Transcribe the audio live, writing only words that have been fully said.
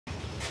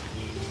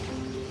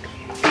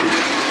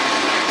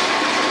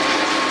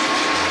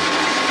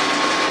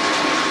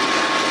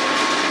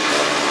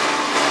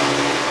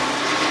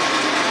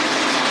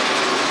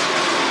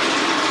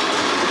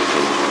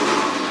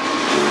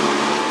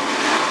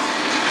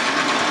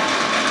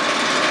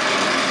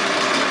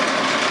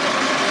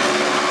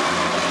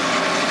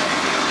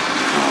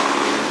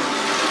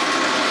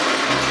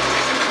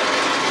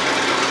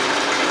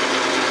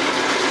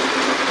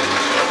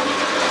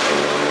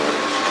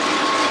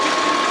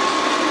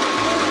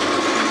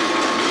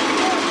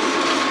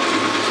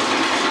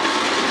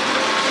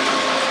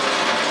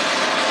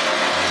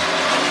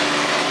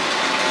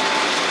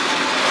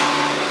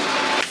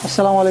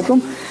আসসালামু আলাইকুম।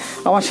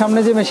 আমার সামনে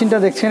যে মেশিনটা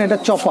দেখছেন এটা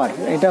চপার।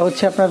 এটা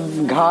হচ্ছে আপনার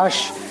ঘাস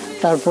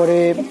তারপরে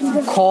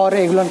খড়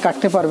এগুলো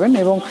কাটতে পারবেন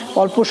এবং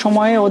অল্প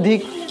সময়ে অধিক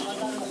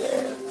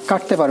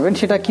কাটতে পারবেন।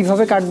 সেটা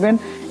কিভাবে কাটবেন,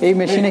 এই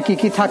মেশিনে কি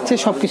কি থাকছে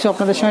সব কিছু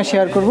আপনাদের সঙ্গে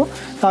শেয়ার করব।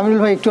 তামিল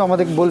ভাই একটু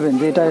আমাদের বলবেন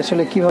যে এটা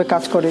আসলে কিভাবে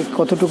কাজ করে,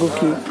 কতটুকু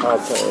কি?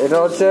 আচ্ছা, এটা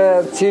হচ্ছে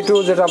C2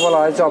 যেটা বলা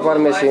হয় চপার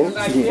মেশিন।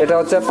 এটা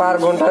হচ্ছে পার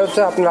ঘন্টায়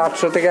হচ্ছে আপনার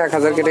 800 থেকে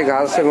 1000 কেজি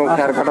ঘাস এবং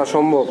খ্যার কাটা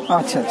সম্ভব।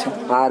 আচ্ছা আচ্ছা।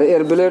 আর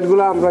এর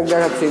ব্লেডগুলো আপনাকে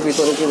দেখাচ্ছি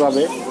ভিতরে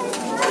কিভাবে।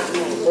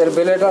 এর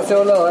ব্লেড আছে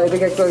হলো,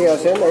 এদিকে একটু আগে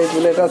আসেন, এই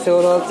ব্লেড আছে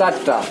হলো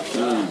 4টা।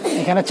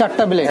 এখানে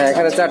 4টা ব্লেড? হ্যাঁ,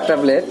 এখানে 4টা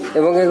ব্লেড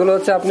এবং এগুলো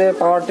হচ্ছে আপনি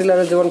পাওয়ার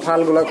টিলারের যেমন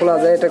ফালগুলো খোলা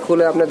যায়, এটা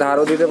খুলে আপনি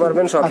ধারও দিতে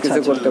পারবেন, সবকিছু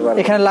করতে পারবেন।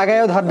 এখানে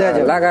লাগায়ও ধার দেওয়া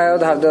যাবে? লাগায়ও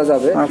ধার দেওয়া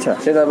যাবে, আচ্ছা,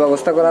 সেটার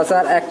ব্যবস্থা করা আছে।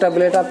 আর একটা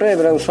ব্লেড আপনি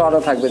এবং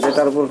সরও থাকবে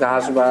যেটার উপর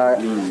ঘাস বা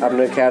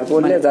আপনার খ্যার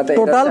পড়লে যাতে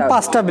টোটাল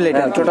 5টা ব্লেড।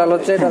 টোটাল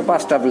হচ্ছে এটার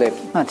 5টা ব্লেড।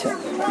 আচ্ছা,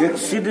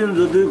 অ্যাক্সিডেন্ট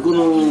যদি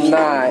কোনো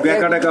না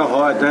বেকা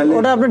হয় তাহলে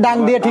ওটা আপনি ডাং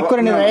দিয়ে ঠিক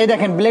করে নেবেন। এই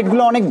দেখেন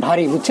ব্লেডগুলো অনেক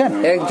ভারী, বুঝছেন?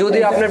 যদি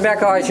আপনার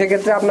বেকা হয়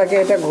সেক্ষেত্রে আপনাকে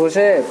এটা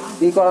ঘষে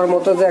করার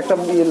মতো যে একটা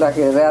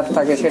থাকে র্যাপ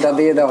থাকে সেটা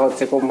দিয়ে দেওয়া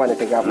হচ্ছে কোম্পানি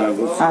থেকে আপনার।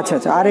 আচ্ছা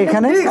আচ্ছা। আর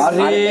এখানে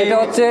এটা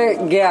হচ্ছে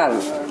গিয়ার,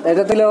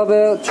 এটা দিলে হবে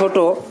ছোট,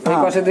 এই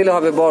পাশে দিলে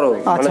হবে বড়,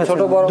 মানে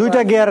ছোট বড়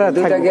দুইটা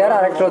গিয়ার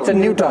আর একটা হচ্ছে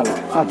নিউট্রাল।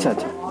 আচ্ছা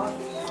আচ্ছা।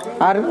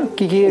 আর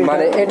কি কি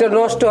মানে এটা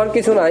নষ্ট হওয়ার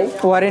কিছু নাই।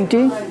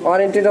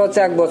 ওয়ারেন্টিটা হচ্ছে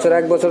 1 বছর,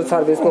 1 বছর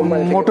সার্ভিস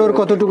কোম্পানি। মোটর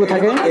কতটুকু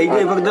থাকে? এইটা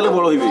এবার দিলে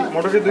বড় হইবে।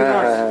 মোটরে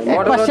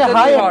মোটর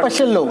হাই এক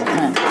পাশে লো।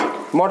 হ্যাঁ,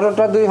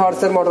 মোটরটা 2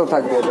 হর্সের মোটর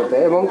থাকবে এটাতে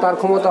এবং তার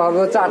ক্ষমতা হবে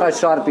হচ্ছে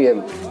 2800 আরপিএম।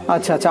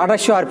 আচ্ছা আচ্ছা,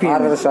 2800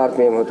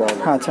 আরপিএম হতে হবে।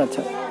 আচ্ছা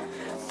আচ্ছা,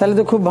 তাহলে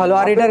তো খুব ভালো।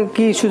 আর এটার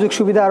কি সুযোগ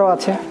সুবিধা আরো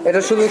আছে?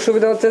 এটা সুযোগ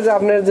সুবিধা হচ্ছে যে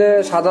আপনার যে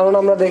সাধারণ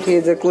আমরা দেখি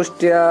যে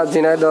কুষ্টিয়া,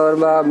 ঝিনাইদহ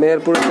বা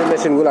মেহেরপুরের যে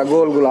মেশিনগুলা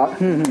গোলগুলা,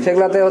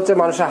 সেগুলাতে হচ্ছে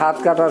মানুষের হাত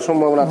কাটার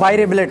সম্ভাবনা,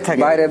 বাইরে ব্লেড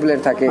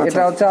থাকে।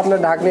 এটা হচ্ছে আপনার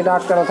ঢাকনিটা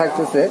আটকানো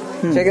থাকতেছে,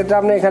 সেক্ষেত্রে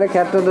আপনি এখানে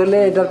খ্যারটা ধরলে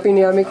এটার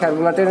প্রিমিয়ামই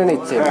খ্যারগুলা টেনে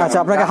নিচ্ছে। আচ্ছা,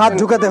 আপনাকে হাত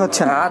ঢুকাতে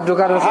হচ্ছে না? হাত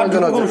ঢুকানোর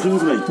প্রয়োজন হচ্ছে।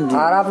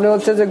 আর আপনি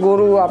হচ্ছে যে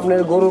আপনার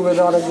গরু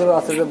বেঁধে অনেকগুলো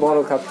আছে যে বড়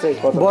খাচ্ছে,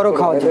 বড়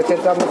খাওয়া,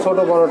 সেক্ষেত্রে আপনি ছোট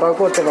বড়টাও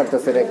করতে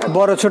পারতেছেন,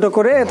 বড় ছোট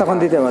করে তখন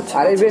দিতে পারছেন।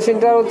 আর এই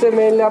মেশিনটা হচ্ছে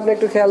মেইনলি আপনি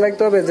একটু খেয়াল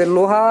রাখতে হবে যে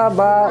লোহা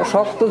বা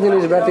শক্ত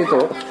জিনিস ব্যতীত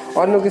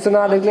অন্য কিছু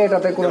না দেখলে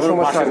এটাতে কোনো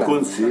সমস্যা হয় না।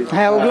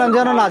 হ্যাঁ, ওগুলো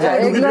যেন না যায়,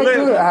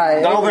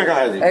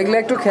 এগুলো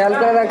একটু খেয়াল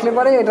করে রাখলে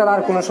পারে এটার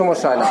আর কোনো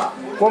সমস্যা হয় না।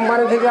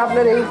 কোম্পানি থেকে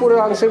আপনার এই পুরো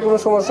অংশের কোনো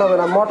সমস্যা হবে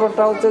না।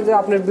 মোটরটা হচ্ছে যে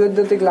আপনার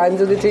বৈদ্যুতিক লাইন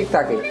যদি ঠিক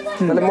থাকে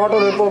তাহলে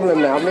মোটরের প্রবলেম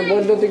নেই। আপনার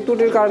বৈদ্যুতিক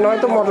ত্রুটির কারণে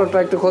হয়তো মোটরটা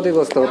একটু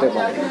ক্ষতিগ্রস্ত হতে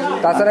পারে,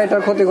 তাছাড়া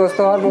এটার ক্ষতিগ্রস্ত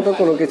হওয়ার মতো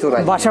কোনো কিছু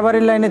নাই। বাসা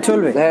বাড়ির লাইনে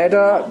চলবে? হ্যাঁ,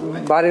 এটা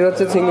বাড়ির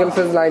হচ্ছে সিঙ্গেল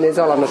ফেজ লাইনে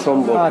চালানো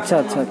সম্ভব। আচ্ছা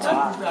আচ্ছা আচ্ছা।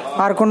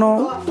 আর কোনো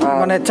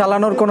মানে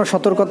চালানোর কোনো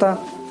সতর্কতা?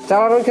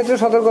 চালানোর ক্ষেত্রে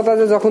সতর্কতা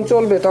যে যখন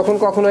চলবে তখন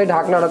কখনোই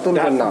ঢাকনাটা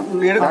তুলবেন না,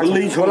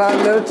 খোলা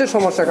হচ্ছে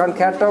সমস্যা। কারণ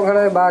খ্যারটা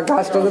ওখানে বা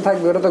গাছটা যে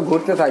থাকবে ওটা তো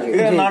ঘুরতে থাকে,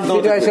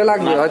 যেটা এসে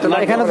লাগবে হয়তো।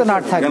 এখানে তো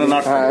নাট থাকবে।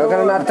 হ্যাঁ,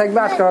 ওখানে নাট থাকবে,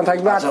 আটকানো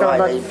থাকবে।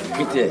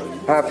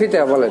 হ্যাঁ, ফিতে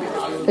বলেন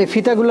এই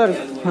ফিতাগুলোর।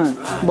 হ্যাঁ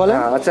বলেন।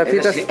 আচ্ছা,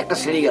 ফিতা একটা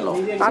সেরে গেল,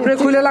 আপনি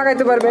খুলে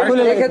লাগাইতে পারবেন।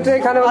 এক্ষেত্রে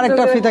এখানে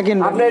আরেকটা ফিতা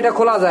কিনবেন, আপনি এটা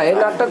খোলা যায়, এই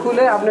নাটটা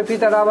খুলে আপনি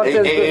ফিতাটা আবার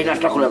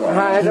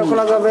হ্যাঁ এটা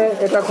খোলা যাবে,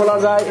 এটা খোলা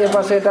যায়, এ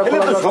পাশে এটা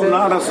খোলা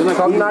যাচ্ছে,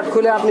 সব নাট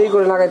খুলে আপনি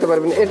করে লাগাইতে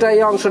পারবেন। এটা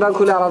এই অংশটা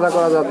খুলে আলাদা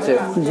করা যাচ্ছে।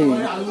 জি,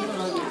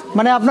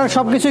 মানে আপনার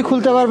সবকিছুই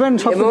খুলতে পারবেন,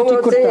 সবকিছু ঠিক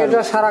করতে পারবেন।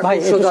 এটা সারা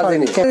সোজা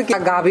জিনিস।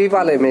 গাভী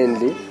পালে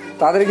মেইনলি,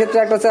 তাদের ক্ষেত্রে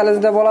একটা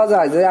চ্যালেঞ্জটা বলা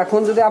যায় যে এখন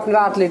যদি আপনার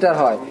 8 লিটার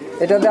হয়,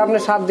 এটাতে আপনি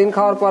 7 দিন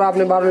খাওয়ার পর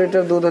আপনি 12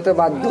 লিটার দুধ হতে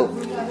বাধ্য।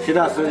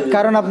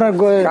 কারণ আপনার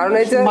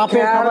এই যে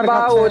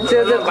হচ্ছে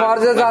যে খড়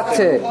যে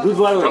যাচ্ছে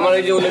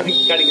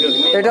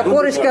এটা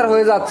পরিষ্কার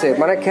হয়ে যাচ্ছে,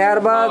 মানে খ্যার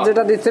বা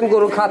যেটা দিচ্ছেন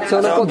গরু খাচ্ছে,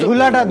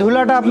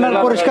 ধুলাটা আপনার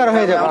পরিষ্কার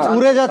হয়ে যাচ্ছে,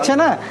 উড়ে যাচ্ছে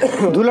না,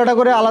 ধুলাটা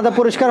করে আলাদা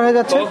পরিষ্কার হয়ে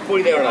যাচ্ছে।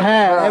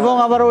 হ্যাঁ, এবং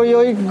আবার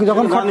ওই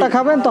যখন খড়টা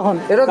খাবেন তখন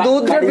এটা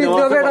দুধ যে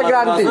বৃদ্ধি হবে, এটা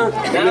গ্যারান্টি।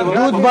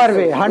 দুধ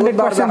বাড়বে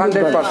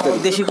 100%।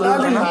 দেশি গরু,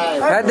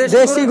 হ্যাঁ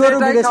দেশি গরু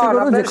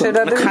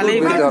সেটা খালি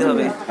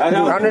হবে।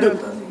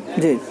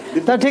 জি,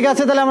 তা ঠিক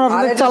আছে, তাহলে আমরা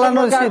আপনাদের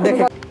চালানো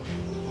দেখে